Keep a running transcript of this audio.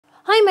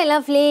Hi my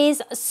lovelies,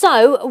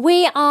 so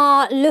we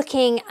are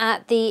looking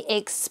at the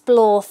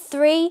Explore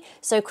 3.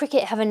 So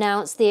Cricut have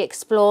announced the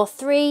Explore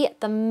 3,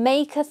 the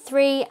Maker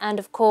 3 and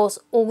of course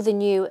all the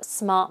new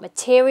smart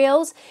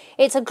materials.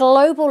 It's a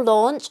global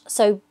launch,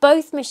 so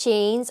both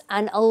machines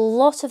and a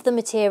lot of the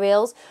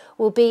materials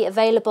will be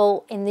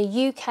available in the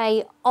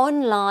UK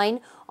online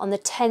on the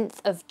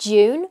 10th of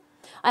June.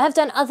 I have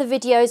done other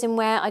videos in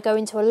where I go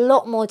into a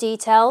lot more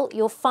detail.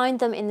 You'll find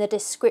them in the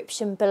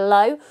description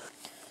below.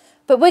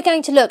 But we're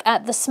going to look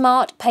at the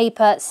Smart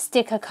Paper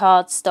sticker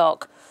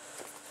cardstock.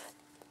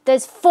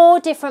 There's 4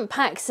 different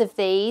packs of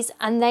these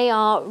and they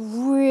are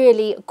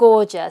really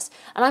gorgeous.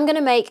 And I'm going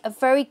to make a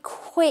very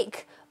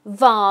quick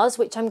vase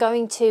which I'm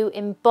going to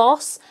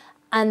emboss,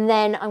 and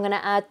then I'm going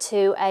to add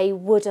to a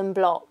wooden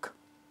block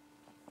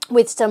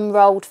with some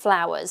rolled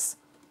flowers.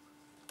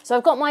 So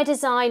I've got my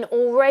design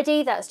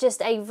already. That's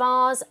just a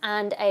vase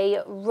and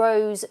a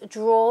rose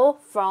drawer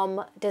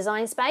from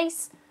Design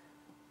Space.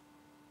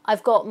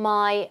 I've got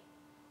my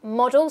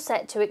model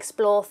set to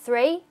Explore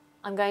 3.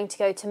 I'm going to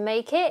go to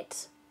Make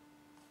It.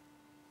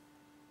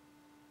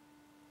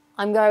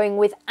 I'm going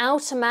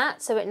without a mat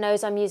so it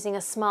knows I'm using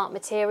a smart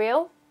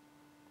material.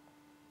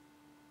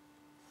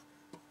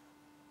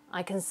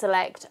 I can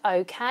select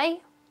OK.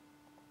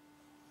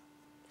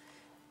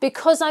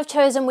 Because I've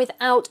chosen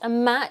without a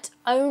mat,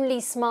 only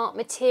smart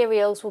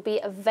materials will be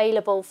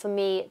available for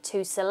me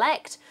to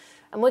select,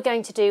 and we're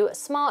going to do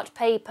Smart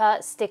Paper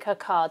sticker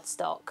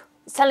cardstock.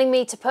 It's telling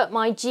me to put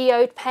my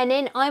geode pen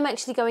in. I'm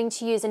actually going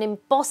to use an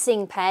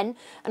embossing pen,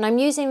 and I'm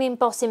using the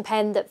embossing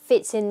pen that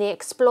fits in the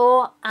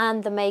Explore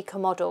and the Maker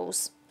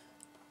models.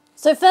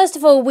 So first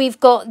of all, we've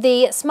got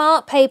the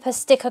Smart Paper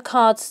sticker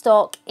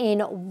cardstock in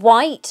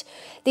white.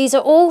 These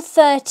are all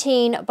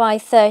 13 by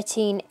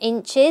 13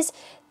 inches.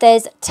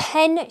 There's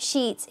 10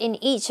 sheets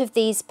in each of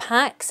these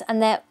packs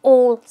and they're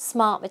all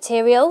smart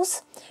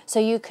materials. So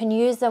you can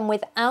use them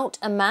without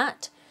a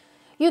mat.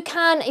 You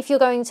can, if you're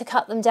going to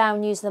cut them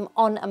down, use them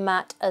on a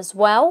mat as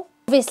well.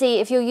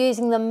 Obviously, if you're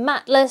using them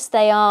matless,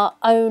 they are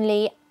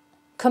only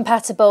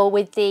compatible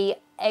with the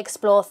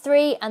Explore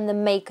 3 and the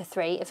Maker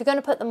 3. If you're going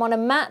to put them on a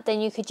mat,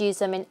 then you could use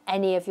them in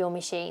any of your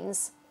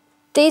machines.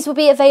 These will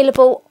be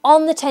available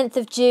on the 10th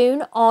of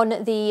June on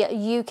the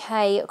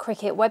UK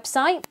Cricut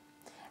website,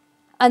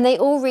 and they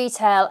all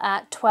retail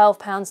at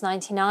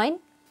 £12.99.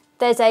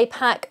 There's a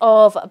pack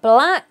of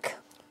black.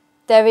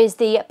 There is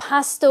the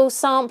pastel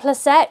sampler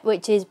set,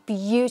 which is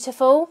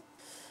beautiful.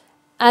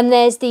 And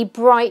there's the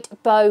bright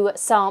bow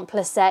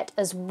sampler set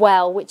as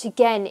well, which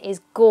again is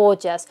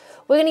gorgeous.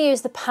 We're going to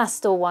use the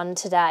pastel one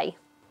today.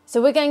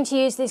 So we're going to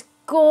use this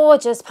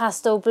gorgeous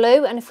pastel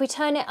blue, and if we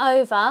turn it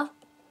over,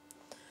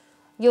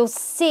 you'll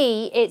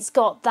see it's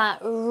got that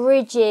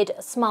rigid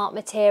smart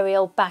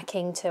material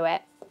backing to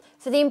it.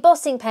 For the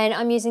embossing pen,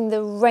 I'm using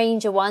the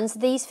Ranger ones.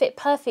 These fit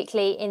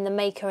perfectly in the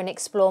Maker and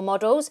Explore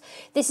models.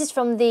 This is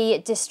from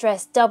the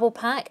Distress double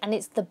pack and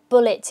it's the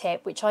bullet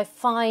tip, which I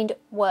find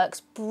works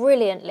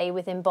brilliantly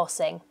with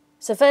embossing.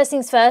 So first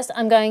things first,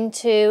 I'm going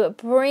to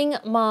bring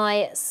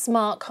my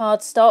smart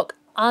cardstock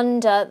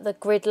under the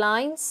grid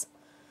lines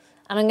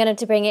and I'm going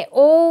to bring it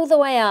all the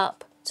way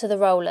up to the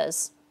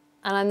rollers,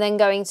 and I'm then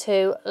going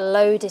to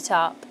load it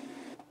up.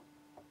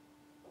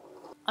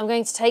 I'm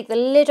going to take the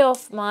lid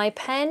off my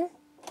pen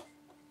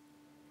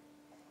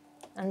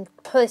and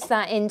push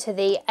that into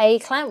the A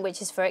clamp,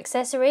 which is for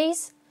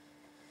accessories.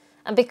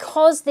 And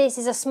because this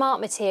is a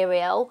smart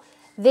material,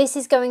 this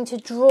is going to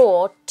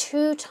draw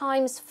 2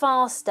 times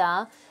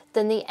faster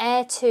than the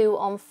Air 2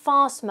 on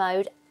fast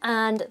mode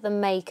and the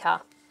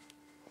Maker.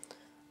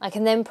 I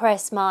can then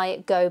press my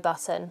go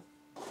button.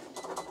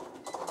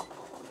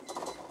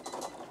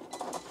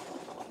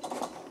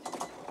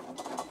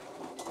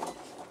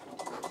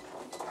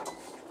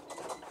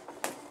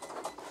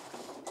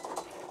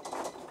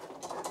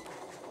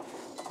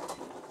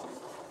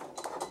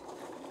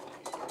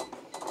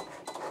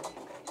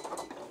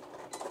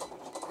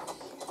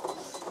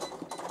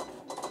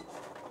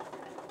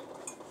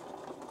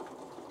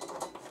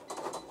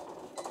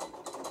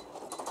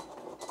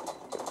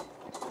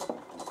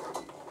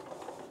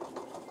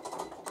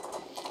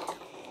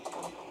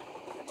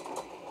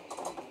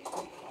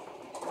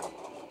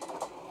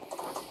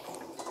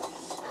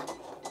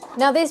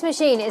 Now this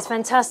machine is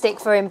fantastic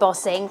for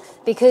embossing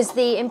because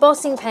the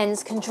embossing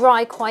pens can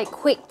dry quite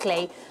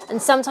quickly,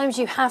 and sometimes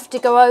you have to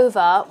go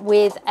over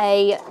with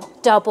a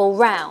double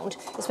round,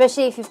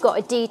 especially if you've got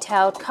a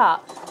detailed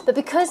cut. But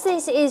because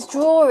this is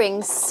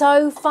drawing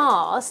so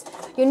fast,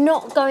 you're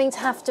not going to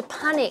have to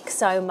panic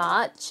so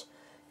much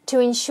to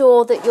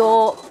ensure that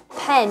your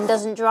pen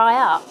doesn't dry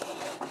up.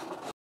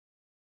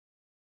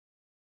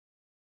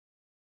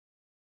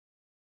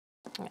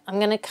 I'm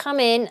going to come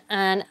in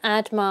and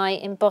add my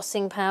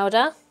embossing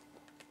powder.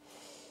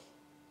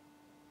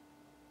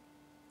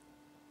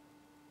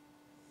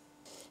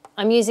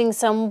 I'm using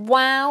some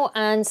Wow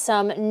and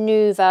some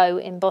Nouveau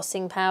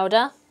embossing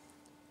powder.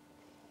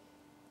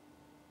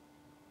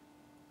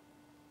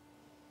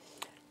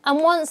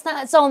 And once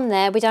that's on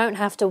there, we don't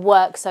have to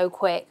work so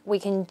quick. We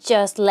can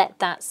just let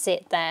that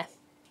sit there.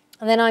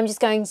 And then I'm just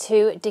going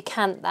to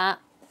decant that.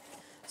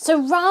 So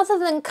rather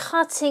than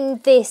cutting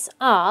this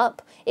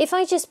up, if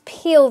I just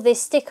peel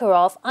this sticker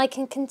off, I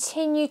can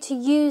continue to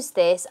use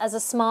this as a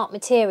smart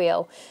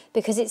material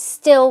because it's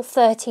still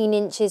 13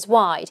 inches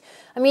wide.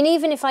 I mean,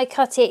 even if I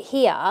cut it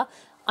here,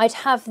 I'd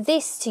have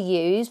this to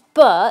use,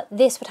 but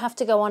this would have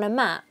to go on a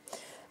mat.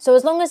 So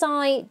as long as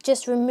I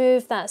just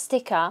remove that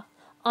sticker,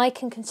 I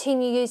can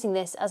continue using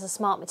this as a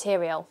smart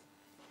material.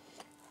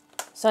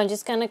 So I'm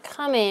just going to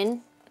come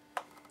in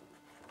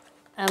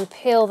and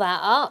peel that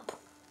up.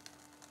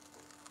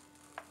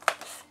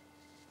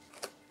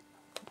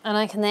 And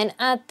I can then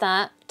add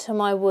that to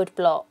my wood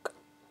block.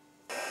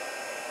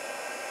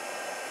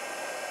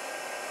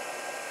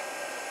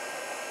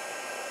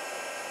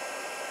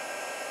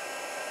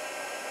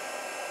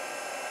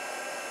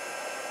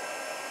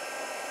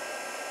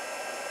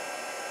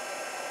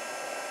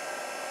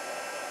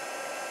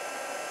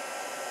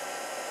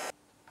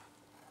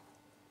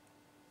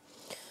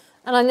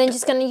 And I'm then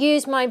just going to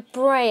use my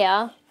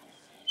brayer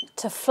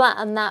to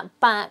flatten that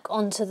back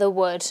onto the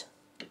wood.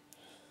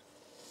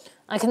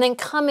 I can then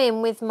come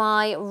in with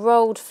my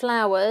rolled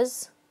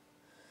flowers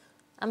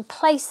and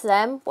place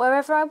them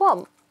wherever I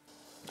want.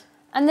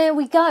 And there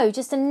we go,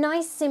 just a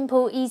nice,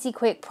 simple, easy,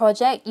 quick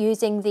project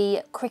using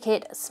the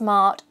Cricut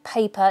Smart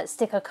Paper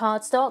Sticker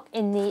Cardstock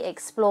in the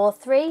Explore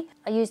 3.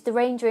 I used the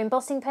Ranger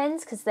embossing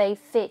pens because they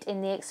fit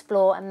in the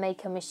Explore and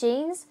Maker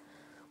machines.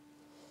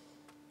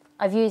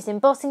 I've used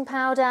embossing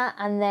powder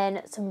and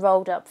then some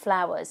rolled up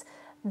flowers.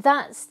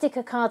 That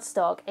sticker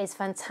cardstock is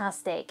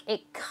fantastic.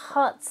 It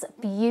cuts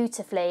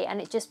beautifully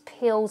and it just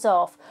peels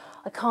off.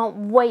 I can't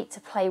wait to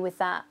play with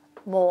that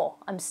more.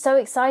 I'm so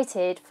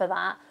excited for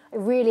that. I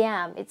really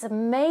am. It's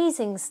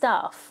amazing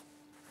stuff.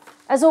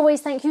 As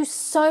always, thank you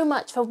so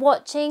much for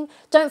watching.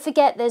 Don't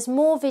forget there's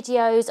more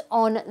videos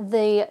on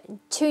the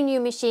 2 new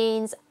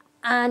machines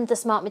and the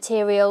smart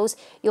materials.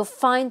 You'll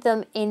find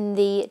them in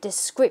the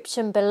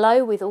description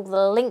below with all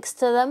the links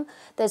to them.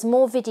 There's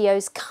more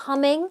videos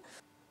coming.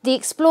 The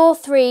Explore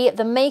 3,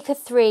 the Maker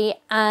 3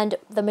 and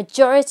the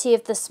majority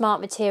of the smart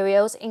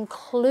materials,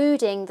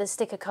 including the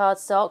sticker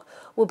cardstock,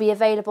 will be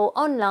available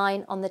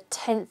online on the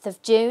 10th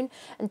of June.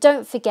 And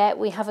don't forget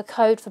we have a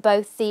code for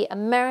both the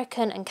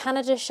American and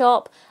Canada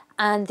shop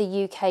and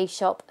the UK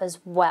shop as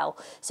well.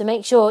 So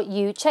make sure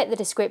you check the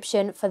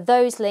description for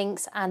those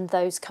links and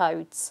those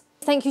codes.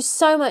 Thank you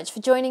so much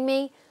for joining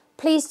me.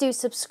 Please do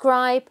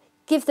subscribe.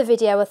 Give the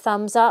video a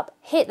thumbs up,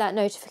 hit that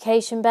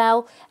notification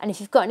bell, and if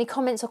you've got any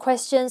comments or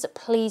questions,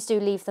 please do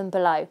leave them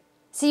below.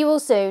 See you all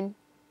soon.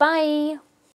 Bye!